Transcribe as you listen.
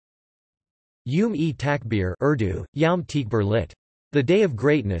Youm-e-Takbir Urdu, Youm-e-Takbir lit. The Day of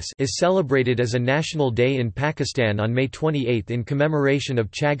Greatness is celebrated as a national day in Pakistan on May 28 in commemoration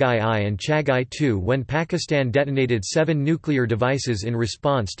of Chagai-I and Chagai-II when Pakistan detonated 7 nuclear devices in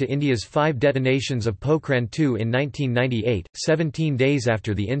response to India's 5 detonations of Pokhran-II in 1998, 17 days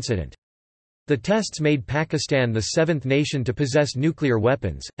after the incident. The tests made Pakistan the 7th nation to possess nuclear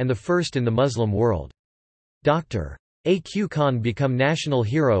weapons, and the first in the Muslim world. Dr. A.Q. Khan become national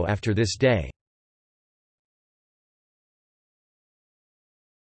hero after this day.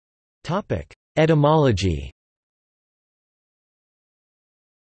 Etymology.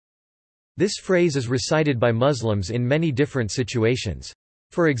 This phrase is recited by Muslims in many different situations.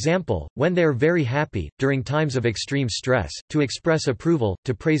 For example, when they are very happy, during times of extreme stress, to express approval,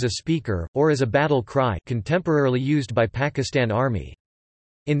 to praise a speaker, or as a battle cry contemporarily used by Pakistan Army.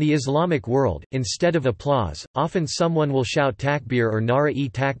 In the Islamic world, instead of applause, often someone will shout takbir or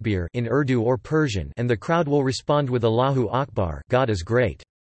nara-e-takbir in Urdu or Persian and the crowd will respond with Allahu Akbar, God is great.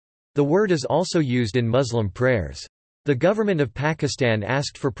 The word is also used in Muslim prayers. The government of Pakistan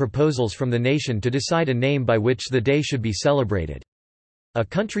asked for proposals from the nation to decide a name by which the day should be celebrated. A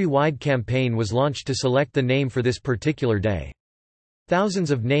country-wide campaign was launched to select the name for this particular day.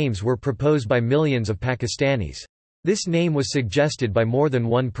 Thousands of names were proposed by millions of Pakistanis. This name was suggested by more than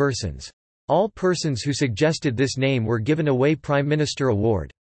one persons. All persons who suggested this name were given a Prime Minister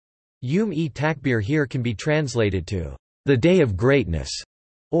Award. Youm-e-Takbir here can be translated to, "the Day of Greatness,"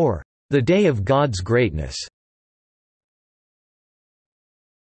 or "the Day of God's Greatness."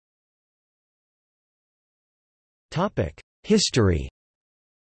 History.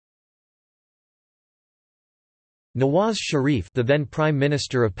 Nawaz Sharif, the then Prime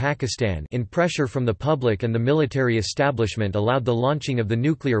Minister of Pakistan, in pressure from the public and the military establishment allowed the launching of the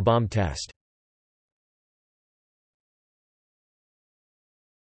nuclear bomb test.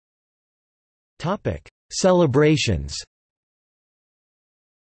 Celebrations.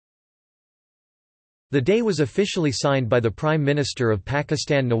 The day was officially signed by the Prime Minister of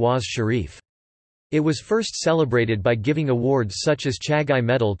Pakistan Nawaz Sharif. It was first celebrated by giving awards such as Chagai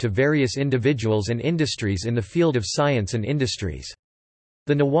Medal to various individuals and industries in the field of science and industries.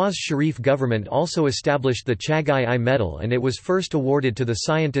 The Nawaz Sharif government also established the Chagai-I Medal and it was first awarded to the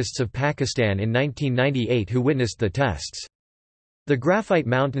scientists of Pakistan in 1998 who witnessed the tests. The graphite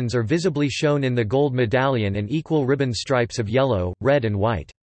mountains are visibly shown in the gold medallion and equal ribbon stripes of yellow, red and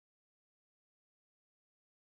white.